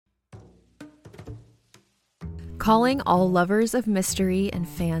Calling all lovers of mystery and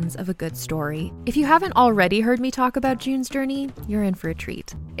fans of a good story. If you haven't already heard me talk about June's Journey, you're in for a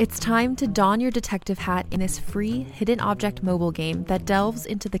treat. It's time to don your detective hat in this free hidden object mobile game that delves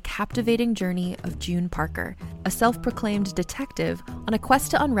into the captivating journey of June Parker, a self-proclaimed detective on a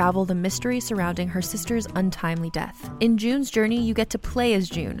quest to unravel the mystery surrounding her sister's untimely death. In June's Journey, you get to play as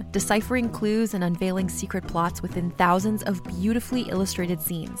June, deciphering clues and unveiling secret plots within thousands of beautifully illustrated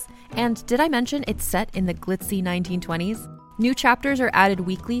scenes. And did I mention it's set in the glitzy 1920s? New chapters are added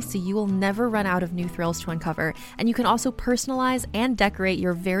weekly, so you will never run out of new thrills to uncover, and you can also personalize and decorate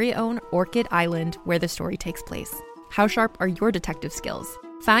your very own Orchid Island where the story takes place. How sharp are your detective skills?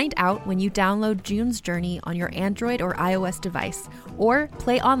 Find out when you download June's Journey on your Android or iOS device, or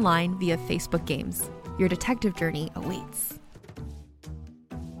play online via Facebook Games. Your detective journey awaits.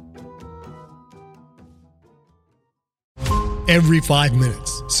 Every 5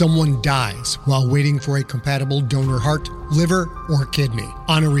 minutes, someone dies while waiting for a compatible donor heart, liver, or kidney.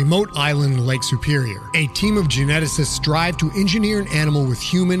 On a remote island in Lake Superior, a team of geneticists strive to engineer an animal with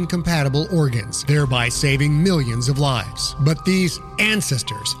human-compatible organs, thereby saving millions of lives. But these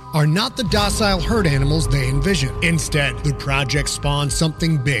ancestors are not the docile herd animals they envision. Instead, the project spawns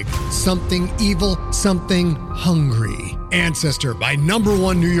something big, something evil, something hungry. Ancestor by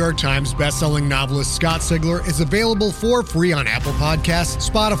 #1 New York Times bestselling novelist Scott Sigler is available for free on Apple Podcasts,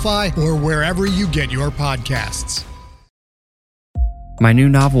 Spotify, or wherever you get your podcasts. My new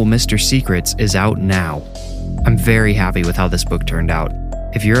novel, Mr. Secrets, is out now. I'm very happy with how this book turned out.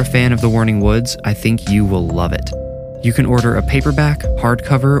 If you're a fan of The Warning Woods, I think you will love it. You can order a paperback,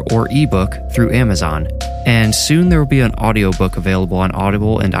 hardcover, or ebook through Amazon, and soon there will be an audiobook available on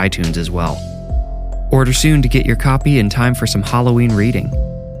Audible and iTunes as well. Order soon to get your copy in time for some Halloween reading.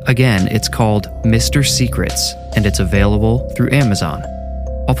 Again, it's called Mr. Secrets, and it's available through Amazon.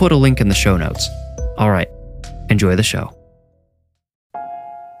 I'll put a link in the show notes. All right, enjoy the show.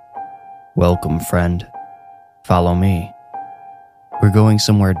 Welcome, friend. Follow me. We're going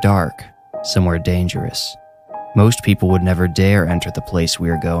somewhere dark, somewhere dangerous. Most people would never dare enter the place we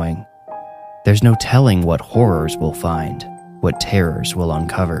are going. There's no telling what horrors we'll find, what terrors we'll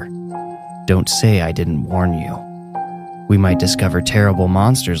uncover. Don't say I didn't warn you. We might discover terrible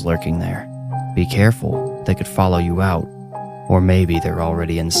monsters lurking there. Be careful, they could follow you out. Or maybe they're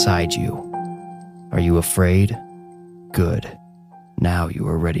already inside you. Are you afraid? Good. Now you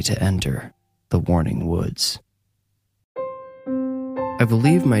are ready to enter the Warning Woods. I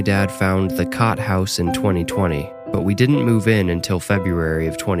believe my dad found the Cott house in 2020, but we didn't move in until February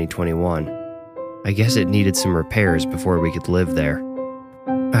of 2021. I guess it needed some repairs before we could live there.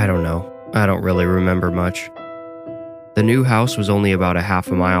 I don't know. I don't really remember much. The new house was only about a half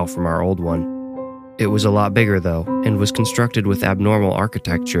a mile from our old one. It was a lot bigger though, and was constructed with abnormal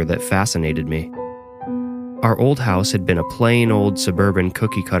architecture that fascinated me. Our old house had been a plain old suburban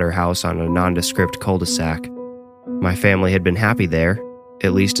cookie-cutter house on a nondescript cul-de-sac. My family had been happy there,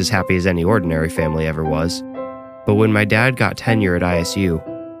 at least as happy as any ordinary family ever was. But when my dad got tenure at ISU,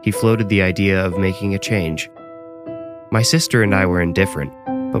 he floated the idea of making a change. My sister and I were indifferent,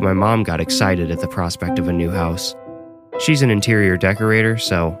 but my mom got excited at the prospect of a new house. She's an interior decorator,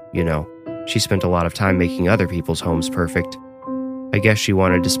 so, she spent a lot of time making other people's homes perfect. I guess she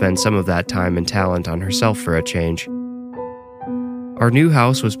wanted to spend some of that time and talent on herself for a change. Our new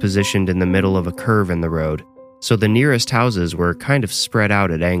house was positioned in the middle of a curve in the road, so the nearest houses were kind of spread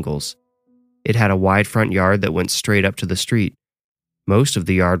out at angles. It had a wide front yard that went straight up to the street. Most of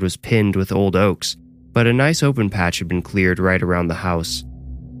the yard was pinned with old oaks, but a nice open patch had been cleared right around the house.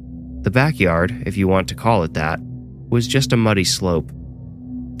 The backyard, if you want to call it that, was just a muddy slope.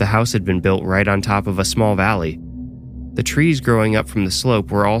 The house had been built right on top of a small valley. The trees growing up from the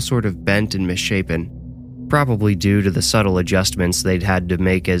slope were all sort of bent and misshapen, probably due to the subtle adjustments they'd had to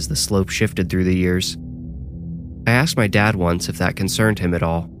make as the slope shifted through the years. I asked my dad once if that concerned him at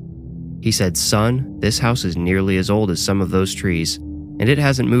all. He said, "Son, this house is nearly as old as some of those trees, and it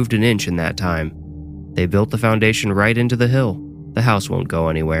hasn't moved an inch in that time. They built the foundation right into the hill. The house won't go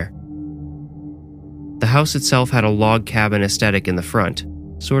anywhere." The house itself had a log cabin aesthetic in the front,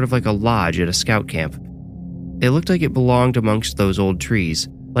 sort of like a lodge at a scout camp. It looked like it belonged amongst those old trees,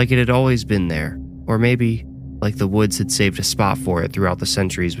 like it had always been there, or maybe like the woods had saved a spot for it throughout the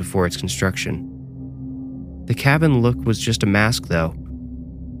centuries before its construction. The cabin look was just a mask, though.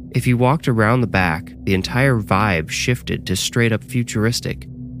 If you walked around the back, the entire vibe shifted to straight-up futuristic.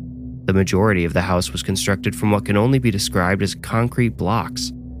 The majority of the house was constructed from what can only be described as concrete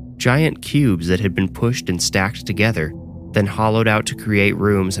blocks, giant cubes that had been pushed and stacked together, then hollowed out to create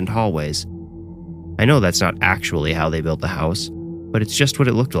rooms and hallways. I know that's not actually how they built the house, but it's just what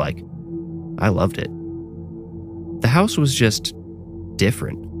it looked like. I loved it. The house was just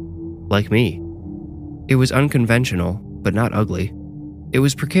different, like me. It was unconventional, but not ugly. It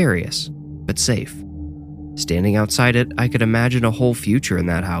was precarious, but safe. Standing outside it, I could imagine a whole future in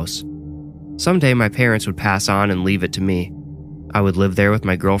that house. Someday my parents would pass on and leave it to me. I would live there with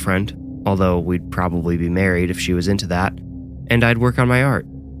my girlfriend, although we'd probably be married if she was into that, and I'd work on my art.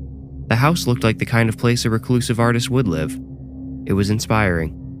 The house looked like the kind of place a reclusive artist would live. It was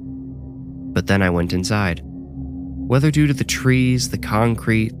inspiring. But then I went inside. Whether due to the trees, the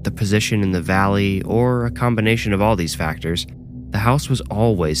concrete, the position in the valley, or a combination of all these factors, the house was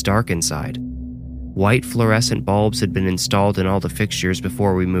always dark inside. White fluorescent bulbs had been installed in all the fixtures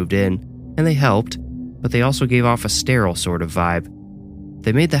before we moved in, and they helped, but they also gave off a sterile sort of vibe.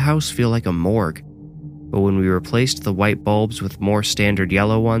 They made the house feel like a morgue. But when we replaced the white bulbs with more standard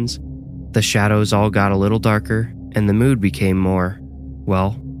yellow ones, the shadows all got a little darker, and the mood became more,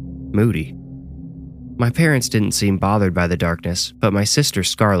 well, moody. My parents didn't seem bothered by the darkness, but my sister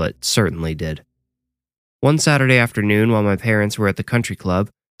Scarlett certainly did. One Saturday afternoon, while my parents were at the country club,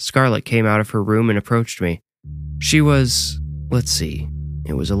 Scarlett came out of her room and approached me. She was,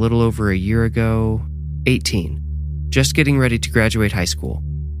 it was a little over a year ago, 18, just getting ready to graduate high school.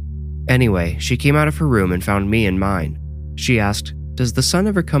 Anyway, she came out of her room and found me in mine. She asked, "Does the sun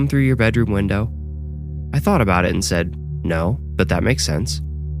ever come through your bedroom window?" I thought about it and said, "No, but that makes sense."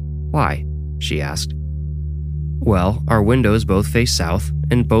 "Why?" she asked. "Well, our windows both face south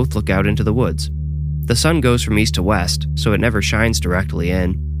and both look out into the woods. The sun goes from east to west, so it never shines directly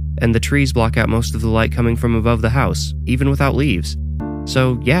in, and the trees block out most of the light coming from above the house, even without leaves.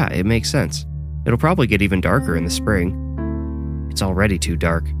 So yeah, it makes sense. It'll probably get even darker in the spring." "It's already too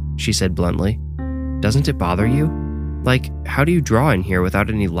dark," she said bluntly. "Doesn't it bother you? Like, how do you draw in here without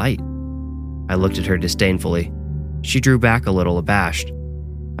any light?" I looked at her disdainfully. She drew back a little abashed.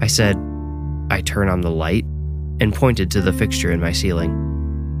 I said, "I turn on the light," and pointed to the fixture in my ceiling.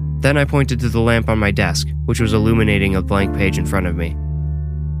 Then I pointed to the lamp on my desk, which was illuminating a blank page in front of me.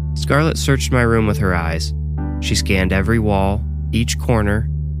 Scarlett searched my room with her eyes. She scanned every wall, each corner,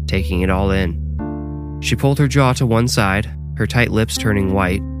 taking it all in. She pulled her jaw to one side, her tight lips turning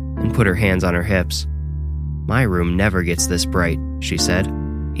white, and put her hands on her hips. "My room never gets this bright," she said,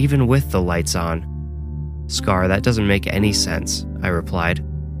 "even with the lights on." "Scar, that doesn't make any sense," I replied.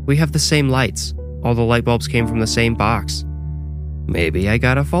 "We have the same lights. All the light bulbs came from the same box." "Maybe I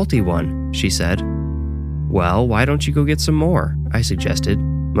got a faulty one," she said. "Well, why don't you go get some more?" I suggested,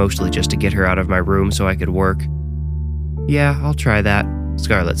 mostly just to get her out of my room so I could work. "Yeah, I'll try that,"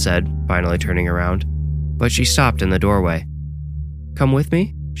 Scarlett said, finally turning around. But she stopped in the doorway. "Come with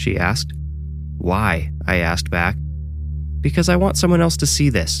me?" she asked. "Why?" I asked back. "Because I want someone else to see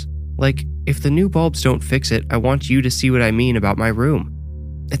this. Like, if the new bulbs don't fix it, I want you to see what I mean about my room.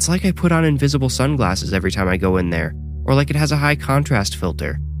 It's like I put on invisible sunglasses every time I go in there, or like it has a high contrast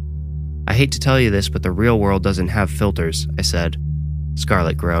filter." "I hate to tell you this, but the real world doesn't have filters," I said.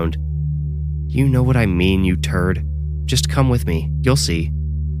 Scarlett groaned. "You know what I mean, you turd. Just come with me, you'll see."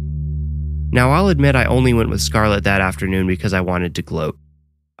 Now I'll admit I only went with Scarlett that afternoon because I wanted to gloat.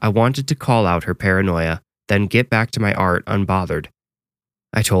 I wanted to call out her paranoia, then get back to my art unbothered.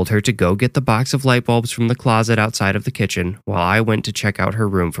 I told her to go get the box of light bulbs from the closet outside of the kitchen while I went to check out her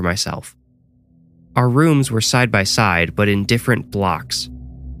room for myself. Our rooms were side by side, but in different blocks.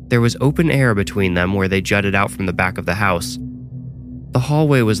 There was open air between them where they jutted out from the back of the house. The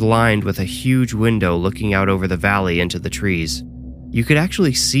hallway was lined with a huge window looking out over the valley into the trees. You could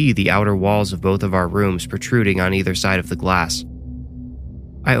actually see the outer walls of both of our rooms protruding on either side of the glass.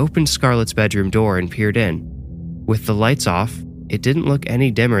 I opened Scarlett's bedroom door and peered in. With the lights off, it didn't look any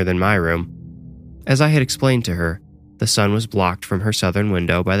dimmer than my room. As I had explained to her, the sun was blocked from her southern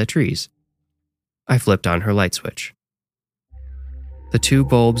window by the trees. I flipped on her light switch. The 2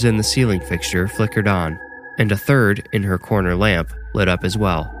 bulbs in the ceiling fixture flickered on, and a third in her corner lamp lit up as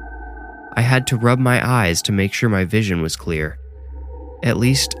well. I had to rub my eyes to make sure my vision was clear. At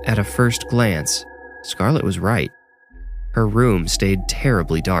least at a first glance, Scarlett was right. Her room stayed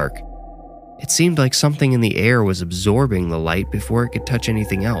terribly dark. It seemed like something in the air was absorbing the light before it could touch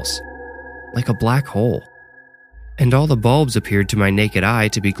anything else, like a black hole. And all the bulbs appeared to my naked eye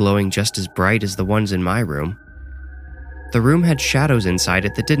to be glowing just as bright as the ones in my room. The room had shadows inside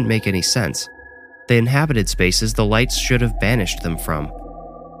it that didn't make any sense. The inhabited spaces the lights should have banished them from.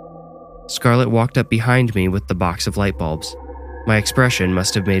 Scarlett walked up behind me with the box of light bulbs. My expression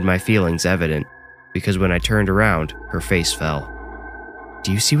must have made my feelings evident, because when I turned around, her face fell.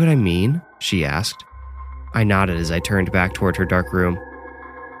 "Do you see what I mean?" she asked. I nodded as I turned back toward her dark room.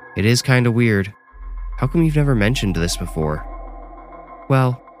 "It is kinda weird. How come you've never mentioned this before?"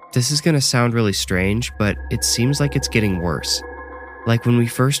 "Well, This is gonna sound really strange, but it seems like it's getting worse. Like when we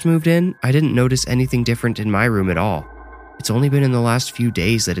first moved in, I didn't notice anything different in my room at all. It's only been in the last few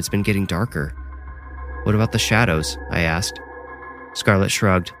days that it's been getting darker. What about the shadows? I asked. Scarlett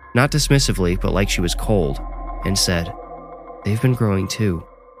shrugged, not dismissively, but like she was cold, and said, "They've been growing too."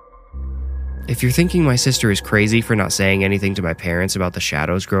 If you're thinking my sister is crazy for not saying anything to my parents about the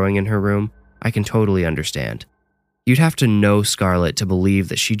shadows growing in her room, I can totally understand. You'd have to know Scarlett to believe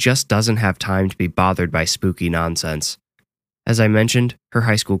that she just doesn't have time to be bothered by spooky nonsense. As I mentioned, her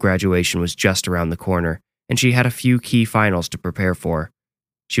high school graduation was just around the corner, and she had a few key finals to prepare for.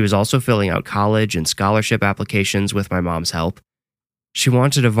 She was also filling out college and scholarship applications with my mom's help. She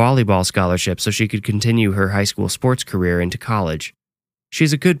wanted a volleyball scholarship so she could continue her high school sports career into college.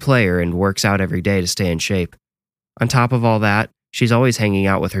 She's a good player and works out every day to stay in shape. On top of all that, she's always hanging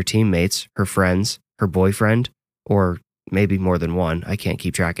out with her teammates, her friends, her boyfriend, or maybe more than one, I can't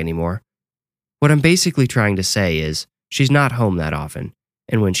keep track anymore. What I'm basically trying to say is, she's not home that often,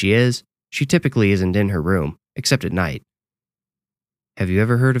 and when she is, she typically isn't in her room, except at night. "Have you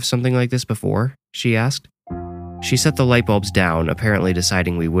ever heard of something like this before?" she asked. She set the light bulbs down, apparently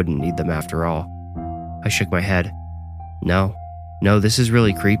deciding we wouldn't need them after all. I shook my head. No, this is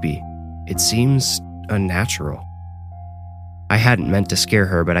really creepy. It seems unnatural. I hadn't meant to scare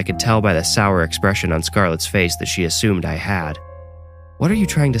her, but I could tell by the sour expression on Scarlett's face that she assumed I had. "What are you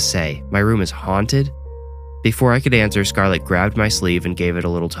trying to say? My room is haunted?" Before I could answer, Scarlett grabbed my sleeve and gave it a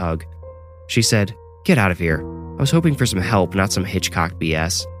little tug. She said, "Get out of here. I was hoping for some help, not some Hitchcock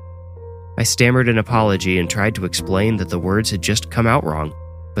BS." I stammered an apology and tried to explain that the words had just come out wrong,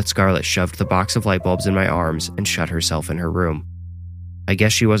 but Scarlett shoved the box of light bulbs in my arms and shut herself in her room. I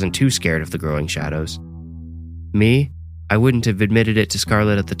guess she wasn't too scared of the growing shadows. Me? I wouldn't have admitted it to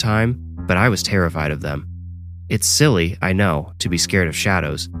Scarlett at the time, but I was terrified of them. It's silly, I know, to be scared of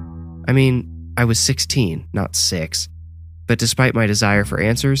shadows. I mean, I was 16, not 6. But despite my desire for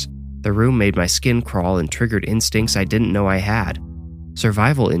answers, the room made my skin crawl and triggered instincts I didn't know I had.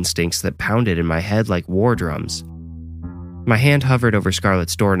 Survival instincts that pounded in my head like war drums. My hand hovered over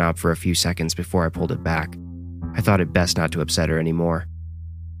Scarlett's doorknob for a few seconds before I pulled it back. I thought it best not to upset her anymore.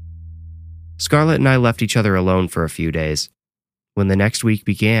 Scarlett and I left each other alone for a few days. When the next week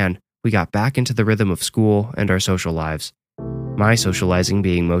began, we got back into the rhythm of school and our social lives. My socializing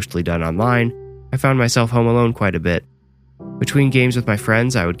being mostly done online, I found myself home alone quite a bit. Between games with my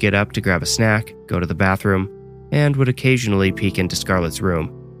friends, I would get up to grab a snack, go to the bathroom, and would occasionally peek into Scarlett's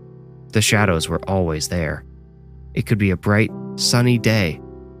room. The shadows were always there. It could be a bright, sunny day.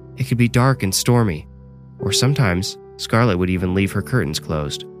 It could be dark and stormy. Or sometimes, Scarlett would even leave her curtains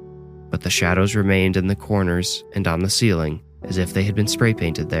closed. But the shadows remained in the corners and on the ceiling as if they had been spray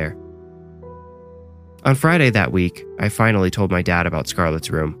painted there. On Friday that week, I finally told my dad about Scarlett's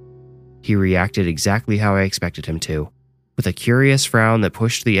room. He reacted exactly how I expected him to, with a curious frown that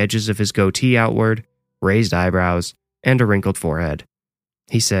pushed the edges of his goatee outward, raised eyebrows, and a wrinkled forehead.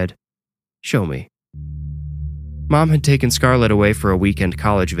 He said, "Show me." Mom had taken Scarlett away for a weekend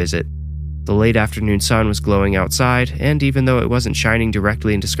college visit. The late afternoon sun was glowing outside, and even though it wasn't shining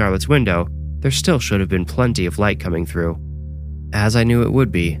directly into Scarlett's window, there still should have been plenty of light coming through. As I knew it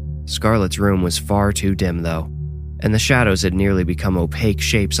would be, Scarlett's room was far too dim though, and the shadows had nearly become opaque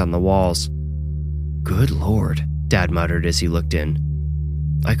shapes on the walls. "Good Lord," Dad muttered as he looked in.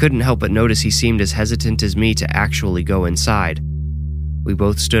 I couldn't help but notice he seemed as hesitant as me to actually go inside. We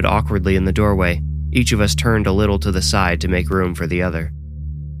both stood awkwardly in the doorway, each of us turned a little to the side to make room for the other.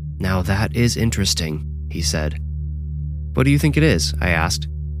 "Now that is interesting," he said. "What do you think it is?" I asked.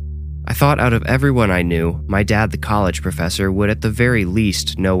 I thought out of everyone I knew, my dad, the college professor, would at the very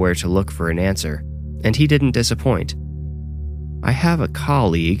least know where to look for an answer, and he didn't disappoint. "I have a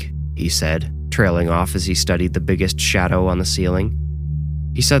colleague," he said, trailing off as he studied the biggest shadow on the ceiling.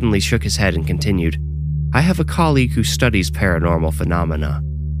 He suddenly shook his head and continued, "I have a colleague who studies paranormal phenomena.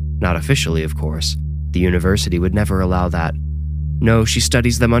 Not officially, of course. The university would never allow that. No, she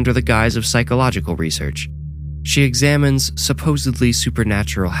studies them under the guise of psychological research. She examines supposedly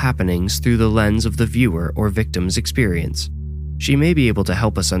supernatural happenings through the lens of the viewer or victim's experience. She may be able to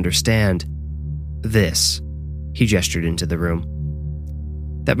help us understand this." He gestured into the room.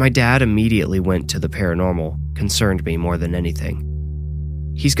 That my dad immediately went to the paranormal concerned me more than anything.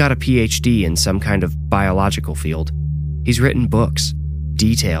 He's got a PhD in some kind of biological field. He's written books,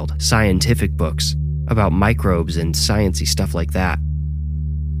 detailed, scientific books, about microbes and sciencey stuff like that.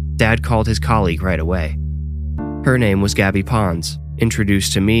 Dad called his colleague right away. Her name was Gabby Pons,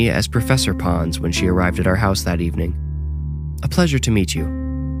 introduced to me as Professor Pons when she arrived at our house that evening. "A pleasure to meet you.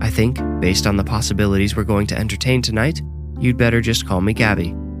 I think, based on the possibilities we're going to entertain tonight, you'd better just call me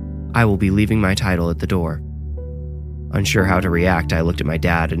Gabby." I will be leaving my title at the door." Unsure how to react, I looked at my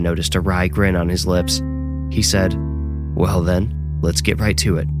dad and noticed a wry grin on his lips. He said, "Well then, let's get right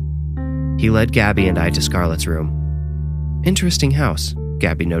to it." He led Gabby and I to Scarlett's room. "Interesting house,"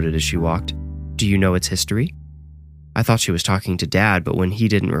 Gabby noted as she walked. "Do you know its history?" I thought she was talking to Dad, but when he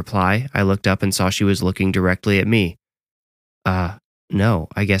didn't reply, I looked up and saw she was looking directly at me. No,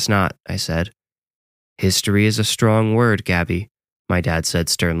 I guess not," I said. "History is a strong word, Gabby," my dad said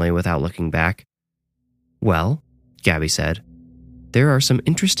sternly without looking back. "Well," Gabby said, "there are some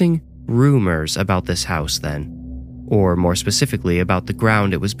interesting rumors about this house then, or more specifically about the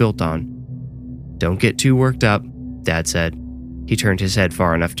ground it was built on." "Don't get too worked up," Dad said. He turned his head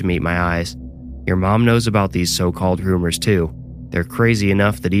far enough to meet my eyes. "Your mom knows about these so-called rumors too. They're crazy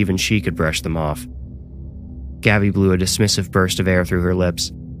enough that even she could brush them off." Gabby blew a dismissive burst of air through her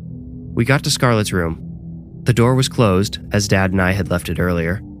lips. We got to Scarlett's room. The door was closed, as Dad and I had left it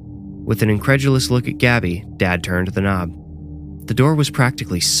earlier. With an incredulous look at Gabby, Dad turned the knob. The door was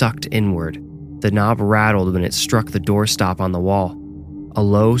practically sucked inward. The knob rattled when it struck the doorstop on the wall. A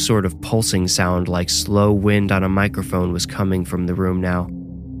low sort of pulsing sound like slow wind on a microphone was coming from the room now,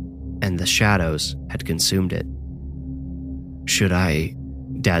 and the shadows had consumed it. "Should I?"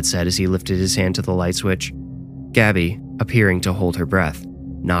 Dad said as he lifted his hand to the light switch. Gabby, appearing to hold her breath,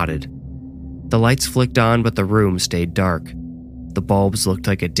 nodded. The lights flicked on, but the room stayed dark. The bulbs looked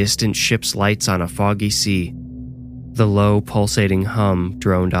like a distant ship's lights on a foggy sea. The low, pulsating hum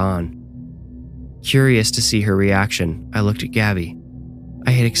droned on. Curious to see her reaction, I looked at Gabby.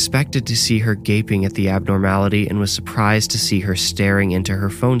 I had expected to see her gaping at the abnormality and was surprised to see her staring into her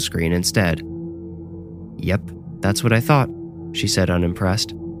phone screen instead. "Yep, that's what I thought," she said,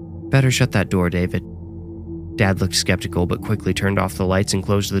 unimpressed. "Better shut that door, David." Dad looked skeptical but quickly turned off the lights and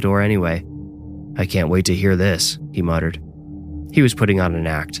closed the door anyway. "I can't wait to hear this," he muttered. He was putting on an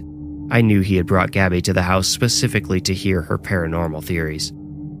act. I knew he had brought Gabby to the house specifically to hear her paranormal theories.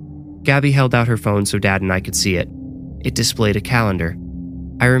 Gabby held out her phone so Dad and I could see it. It displayed a calendar.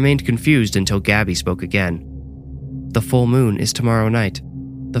 I remained confused until Gabby spoke again. "The full moon is tomorrow night.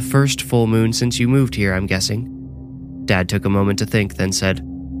 The first full moon since you moved here, I'm guessing." Dad took a moment to think, then said,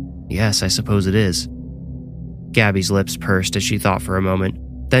 "Yes, I suppose it is." Gabby's lips pursed as she thought for a moment.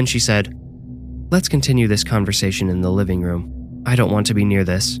 Then she said, "Let's continue this conversation in the living room. I don't want to be near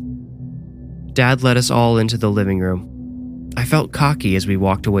this." Dad led us all into the living room. I felt cocky as we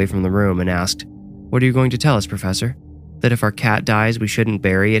walked away from the room and asked, "What are you going to tell us, Professor? That if our cat dies, we shouldn't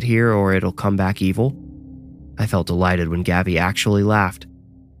bury it here or it'll come back evil?" I felt delighted when Gabby actually laughed.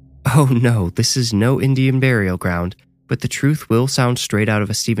 "Oh no, this is no Indian burial ground, but the truth will sound straight out of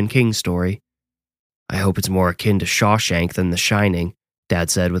a Stephen King story." "I hope it's more akin to Shawshank than The Shining," Dad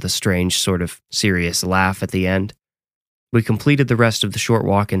said with a strange sort of serious laugh at the end. We completed the rest of the short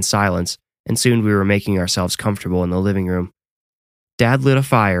walk in silence, and soon we were making ourselves comfortable in the living room. Dad lit a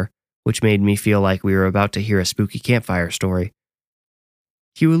fire, which made me feel like we were about to hear a spooky campfire story.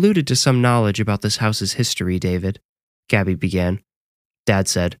 "You alluded to some knowledge about this house's history, David," Gabby began. Dad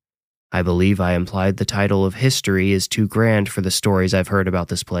said, "I believe I implied the title of history is too grand for the stories I've heard about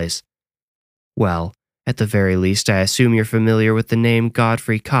this place." "Well, at the very least, I assume you're familiar with the name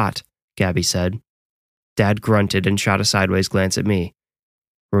Godfrey Cott," Gabby said. Dad grunted and shot a sideways glance at me.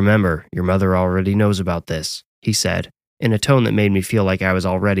 "Remember, your mother already knows about this," he said, in a tone that made me feel like I was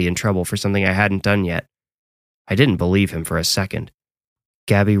already in trouble for something I hadn't done yet. I didn't believe him for a second.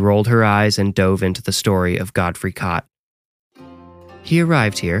 Gabby rolled her eyes and dove into the story of Godfrey Cott. "He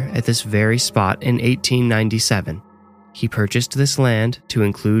arrived here at this very spot in 1897. He purchased this land, to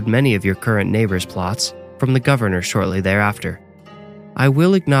include many of your current neighbors' plots, from the governor shortly thereafter. I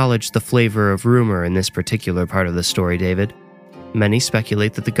will acknowledge the flavor of rumor in this particular part of the story, David. Many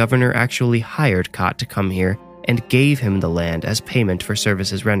speculate that the governor actually hired Cott to come here and gave him the land as payment for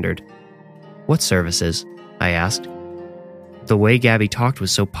services rendered." "What services?" I asked. The way Gabby talked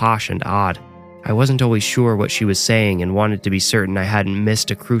was so posh and odd. I wasn't always sure what she was saying and wanted to be certain I hadn't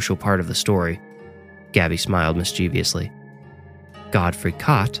missed a crucial part of the story. Gabby smiled mischievously. "Godfrey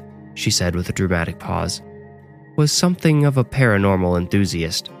Cott," she said with a dramatic pause, "was something of a paranormal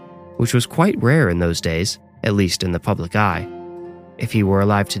enthusiast, which was quite rare in those days, at least in the public eye. If he were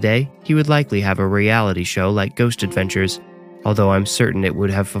alive today, he would likely have a reality show like Ghost Adventures, although I'm certain it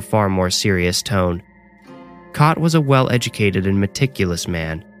would have a far more serious tone. Cott was a well-educated and meticulous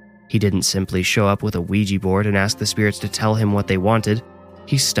man. He didn't simply show up with a Ouija board and ask the spirits to tell him what they wanted.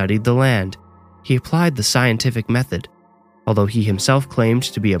 He studied the land. He applied the scientific method. Although he himself claimed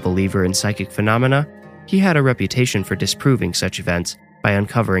to be a believer in psychic phenomena, he had a reputation for disproving such events by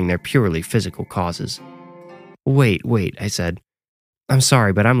uncovering their purely physical causes." Wait, I said. I'm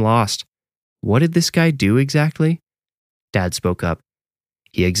sorry, but I'm lost. What did this guy do exactly? Dad spoke up.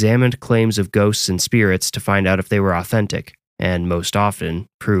 He examined claims of ghosts and spirits to find out if they were authentic, and most often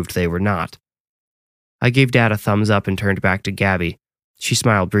proved they were not. I gave Dad a thumbs up and turned back to Gabby. She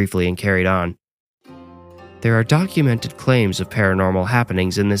smiled briefly and carried on. There are documented claims of paranormal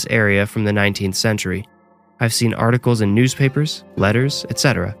happenings in this area from the 19th century. I've seen articles in newspapers, letters,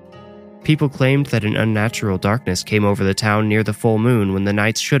 etc. People claimed that an unnatural darkness came over the town near the full moon when the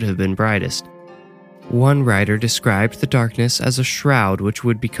nights should have been brightest. One writer described the darkness as a shroud which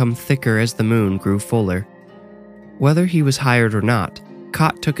would become thicker as the moon grew fuller. Whether he was hired or not,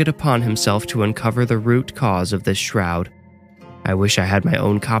 Cott took it upon himself to uncover the root cause of this shroud. I wish I had my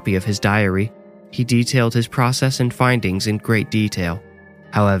own copy of his diary. He detailed his process and findings in great detail.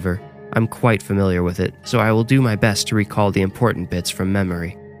 However, I'm quite familiar with it, so I will do my best to recall the important bits from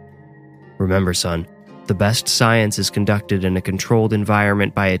memory. Remember, son, the best science is conducted in a controlled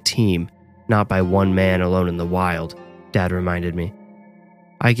environment by a team, not by one man alone in the wild, Dad reminded me.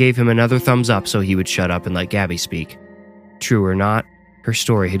 I gave him another thumbs up so he would shut up and let Gabby speak. True or not, her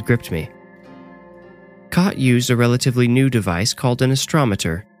story had gripped me. Cott used a relatively new device called an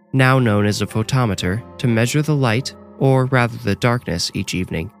astrometer, now known as a photometer, to measure the light, or rather the darkness, each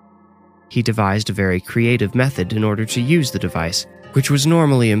evening. He devised a very creative method in order to use the device, which was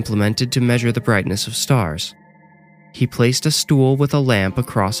normally implemented to measure the brightness of stars. He placed a stool with a lamp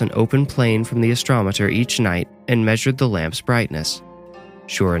across an open plane from the astrometer each night and measured the lamp's brightness.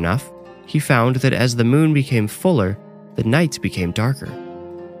 Sure enough, he found that as the moon became fuller, the nights became darker.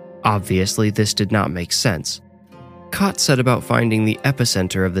 Obviously, this did not make sense. Cott set about finding the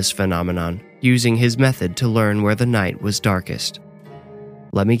epicenter of this phenomenon, using his method to learn where the night was darkest.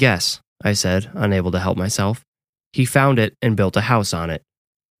 Let me guess, I said, unable to help myself. He found it and built a house on it.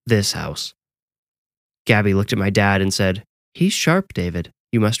 This house. Gabby looked at my dad and said, "He's sharp, David.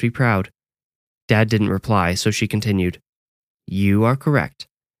 You must be proud." Dad didn't reply, so she continued. "You are correct.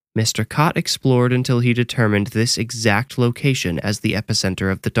 Mr. Cott explored until he determined this exact location as the epicenter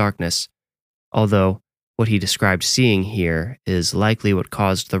of the darkness, although what he described seeing here is likely what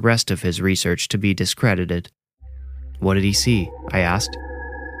caused the rest of his research to be discredited." "What did he see?" I asked.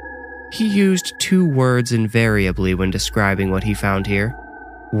 He used two words invariably when describing what he found here: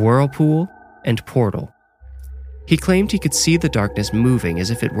 whirlpool and portal. He claimed he could see the darkness moving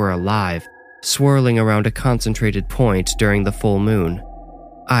as if it were alive, swirling around a concentrated point during the full moon.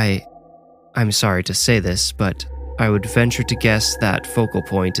 I'm sorry to say this, but I would venture to guess that focal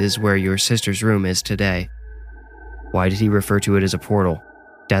point is where your sister's room is today. Why did he refer to it as a portal?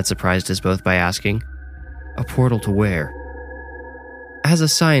 Dad surprised us both by asking. A portal to where? As a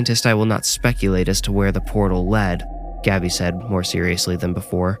scientist, I will not speculate as to where the portal led, Gabby said more seriously than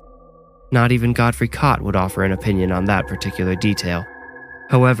before. Not even Godfrey Cott would offer an opinion on that particular detail.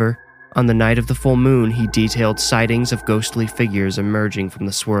 However, on the night of the full moon, he detailed sightings of ghostly figures emerging from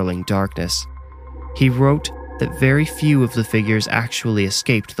the swirling darkness. He wrote that very few of the figures actually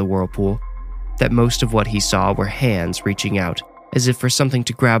escaped the whirlpool, that most of what he saw were hands reaching out, as if for something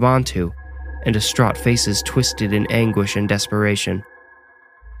to grab onto, and distraught faces twisted in anguish and desperation.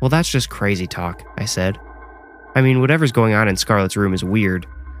 Well, that's just crazy talk, I said. I mean, whatever's going on in Scarlett's room is weird,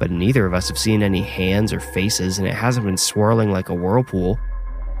 but neither of us have seen any hands or faces, and it hasn't been swirling like a whirlpool.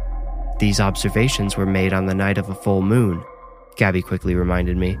 These observations were made on the night of a full moon, Gabby quickly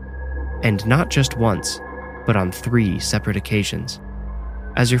reminded me, and not just once, but on 3 separate occasions.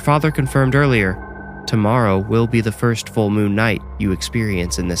 As your father confirmed earlier, tomorrow will be the first full moon night you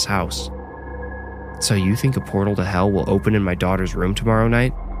experience in this house. So you think a portal to hell will open in my daughter's room tomorrow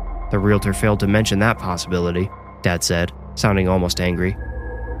night? The realtor failed to mention that possibility, Dad said, sounding almost angry.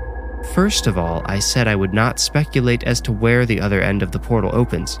 First of all, I said I would not speculate as to where the other end of the portal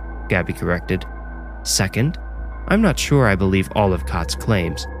opens, Gabby corrected. Second, I'm not sure I believe all of Cott's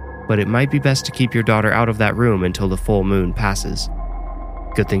claims, but it might be best to keep your daughter out of that room until the full moon passes.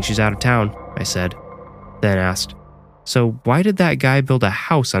 Good thing she's out of town, I said, then asked, so why did that guy build a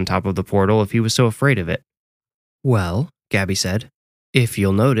house on top of the portal if he was so afraid of it? Well, Gabby said, if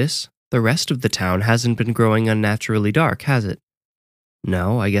you'll notice, the rest of the town hasn't been growing unnaturally dark, has it?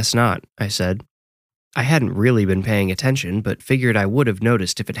 No, I guess not, I said. I hadn't really been paying attention, but figured I would have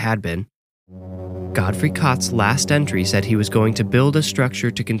noticed if it had been. Godfrey Cott's last entry said he was going to build a structure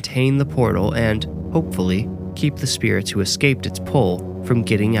to contain the portal and, hopefully, keep the spirits who escaped its pull from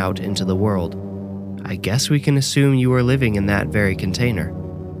getting out into the world. I guess we can assume you are living in that very container.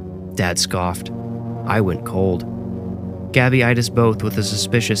 Dad scoffed. I went cold. Gabby eyed us both with a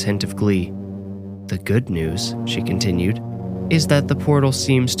suspicious hint of glee. The good news, she continued, is that the portal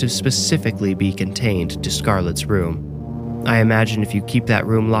seems to specifically be contained to Scarlett's room. I imagine if you keep that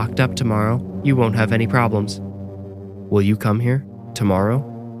room locked up tomorrow, you won't have any problems." "Will you come here?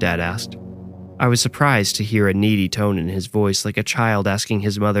 Tomorrow?" Dad asked. I was surprised to hear a needy tone in his voice, like a child asking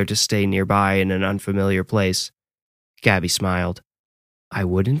his mother to stay nearby in an unfamiliar place. Gabby smiled. I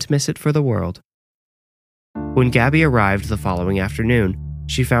wouldn't miss it for the world. When Gabby arrived the following afternoon,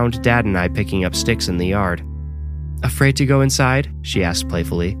 she found Dad and I picking up sticks in the yard. "Afraid to go inside?" she asked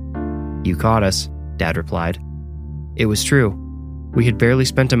playfully. "You caught us," Dad replied. It was true. We had barely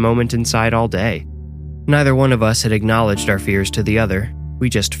spent a moment inside all day. Neither one of us had acknowledged our fears to the other. We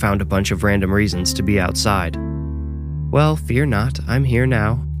just found a bunch of random reasons to be outside. "Well, fear not, I'm here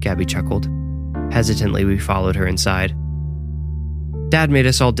now," Gabby chuckled. Hesitantly, we followed her inside. Dad made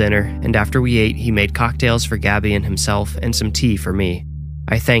us all dinner, and after we ate, he made cocktails for Gabby and himself and some tea for me.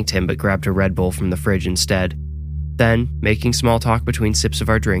 I thanked him but grabbed a Red Bull from the fridge instead. Then, making small talk between sips of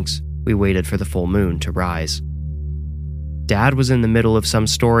our drinks, we waited for the full moon to rise. Dad was in the middle of some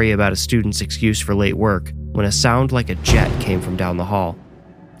story about a student's excuse for late work when a sound like a jet came from down the hall.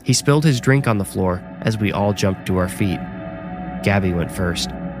 He spilled his drink on the floor as we all jumped to our feet. Gabby went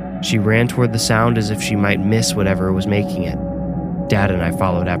first. She ran toward the sound as if she might miss whatever was making it. Dad and I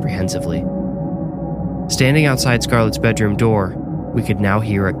followed apprehensively. Standing outside Scarlett's bedroom door, we could now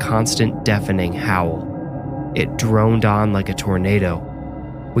hear a constant deafening howl. It droned on like a tornado.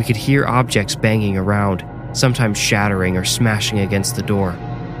 We could hear objects banging around, sometimes shattering or smashing against the door.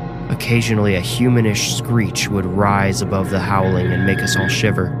 Occasionally, a humanish screech would rise above the howling and make us all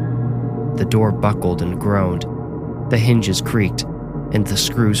shiver. The door buckled and groaned. The hinges creaked, and the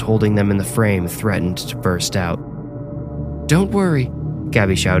screws holding them in the frame threatened to burst out. "Don't worry,"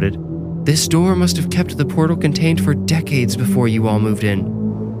 Gabby shouted. "This door must have kept the portal contained for decades before you all moved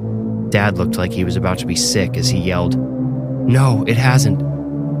in." Dad looked like he was about to be sick as he yelled, "No, it hasn't.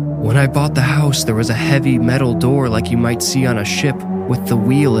 When I bought the house, there was a heavy metal door like you might see on a ship, with the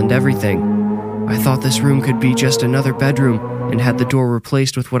wheel and everything. I thought this room could be just another bedroom and had the door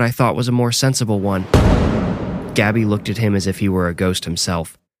replaced with what I thought was a more sensible one." Gabby looked at him as if he were a ghost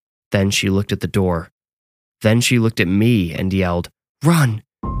himself. Then she looked at the door. Then she looked at me and yelled, "Run!"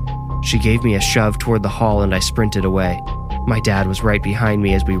 She gave me a shove toward the hall and I sprinted away. My dad was right behind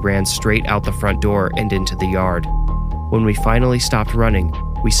me as we ran straight out the front door and into the yard. When we finally stopped running,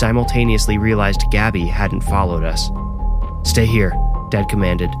 we simultaneously realized Gabby hadn't followed us. "Stay here," Dad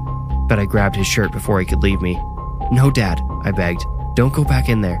commanded, but I grabbed his shirt before he could leave me. "No, Dad," I begged. "Don't go back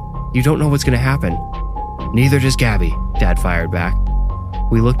in there. You don't know what's going to happen." "Neither does Gabby," Dad fired back.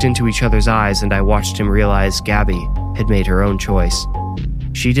 We looked into each other's eyes and I watched him realize Gabby had made her own choice.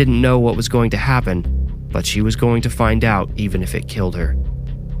 She didn't know what was going to happen, but she was going to find out even if it killed her.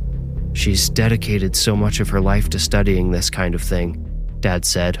 "She's dedicated so much of her life to studying this kind of thing," Dad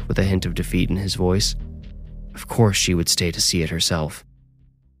said with a hint of defeat in his voice. Of course she would stay to see it herself.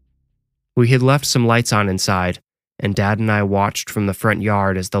 We had left some lights on inside, and Dad and I watched from the front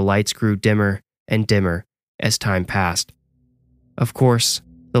yard as the lights grew dimmer and dimmer as time passed. Of course,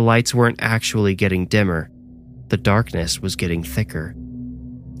 the lights weren't actually getting dimmer. The darkness was getting thicker.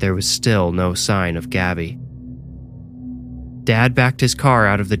 There was still no sign of Gabby. Dad backed his car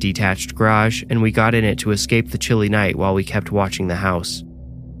out of the detached garage, and we got in it to escape the chilly night while we kept watching the house.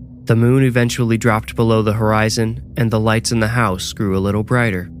 The moon eventually dropped below the horizon, and the lights in the house grew a little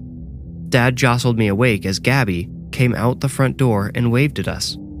brighter. Dad jostled me awake as Gabby came out the front door and waved at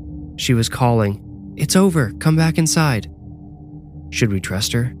us. She was calling, "It's over, come back inside." "Should we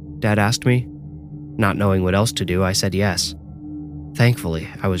trust her?" Dad asked me. Not knowing what else to do, I said yes. Thankfully,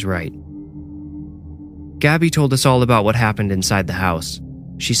 I was right. Gabby told us all about what happened inside the house.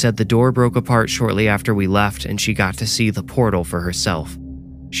 She said the door broke apart shortly after we left and she got to see the portal for herself.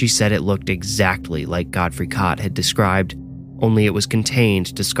 She said it looked exactly like Godfrey Cott had described, only it was contained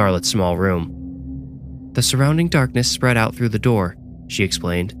to Scarlett's small room. The surrounding darkness spread out through the door, she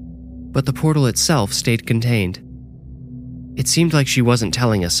explained, but the portal itself stayed contained. It seemed like she wasn't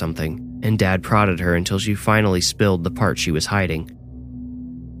telling us something, and Dad prodded her until she finally spilled the part she was hiding.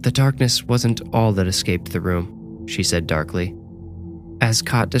 The darkness wasn't all that escaped the room, she said darkly. As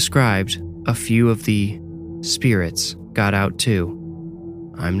Cott described, a few of the spirits got out too.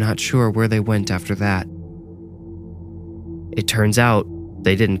 I'm not sure where they went after that. It turns out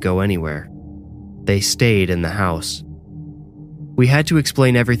they didn't go anywhere. They stayed in the house. We had to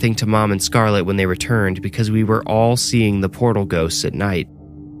explain everything to Mom and Scarlett when they returned because we were all seeing the portal ghosts at night.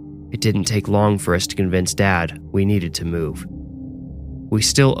 It didn't take long for us to convince Dad we needed to move. We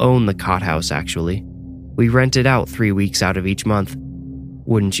still own the Cott house, actually. We rent it out 3 weeks out of each month.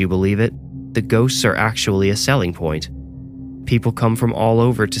 Wouldn't you believe it? The ghosts are actually a selling point. People come from all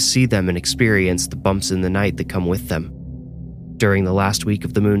over to see them and experience the bumps in the night that come with them. During the last week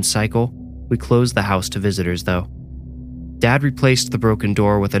of the moon's cycle, we closed the house to visitors, though. Dad replaced the broken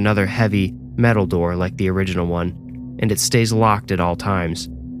door with another heavy metal door like the original one, and it stays locked at all times,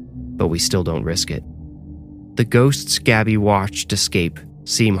 but we still don't risk it. The ghosts Gabby watched escape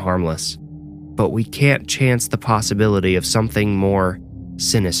seem harmless, but we can't chance the possibility of something more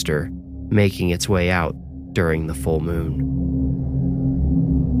sinister making its way out during the full moon.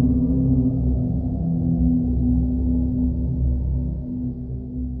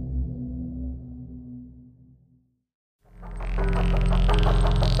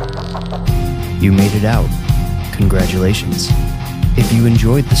 You made it out. Congratulations. If you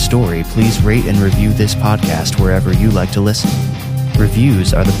enjoyed the story, please rate and review this podcast wherever you like to listen.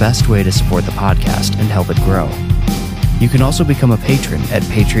 Reviews are the best way to support the podcast and help it grow. You can also become a patron at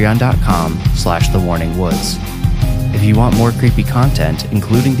patreon.com/thewarningwoods. If you want more creepy content,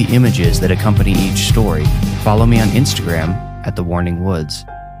 including the images that accompany each story, follow me on Instagram at thewarningwoods.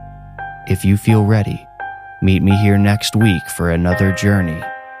 If you feel ready, meet me here next week for another journey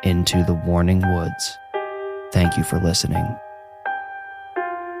into the Warning Woods. Thank you for listening.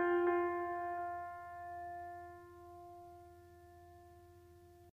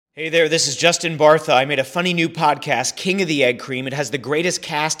 Hey there, this is Justin Bartha. I made a funny new podcast, King of the Egg Cream. It has the greatest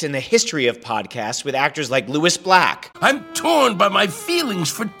cast in the history of podcasts with actors like Louis Black. I'm torn by my feelings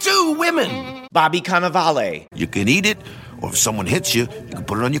for two women. Bobby Cannavale. You can eat it, or if someone hits you, you can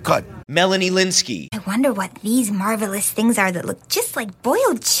put it on your cut. Melanie Linsky. I wonder what these marvelous things are that look just like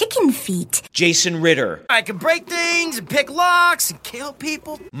boiled chicken feet. Jason Ritter. I can break things and pick locks and kill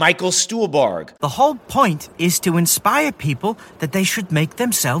people. Michael Stuhlbarg. The whole point is to inspire people that they should make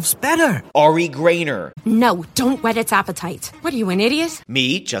themselves better. Ari Grainer. No, don't whet its appetite. What are you, an idiot?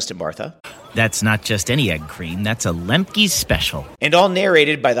 Me, Justin Bartha. That's not just any egg cream, that's a Lemke's special. And all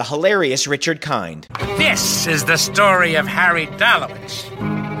narrated by the hilarious Richard Kind. This is the story of Harry Dalowitz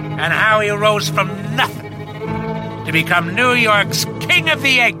and how he rose from nothing to become New York's King of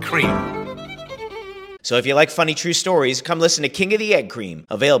the Egg Cream. So if you like funny true stories, come listen to King of the Egg Cream,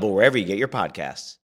 available wherever you get your podcasts.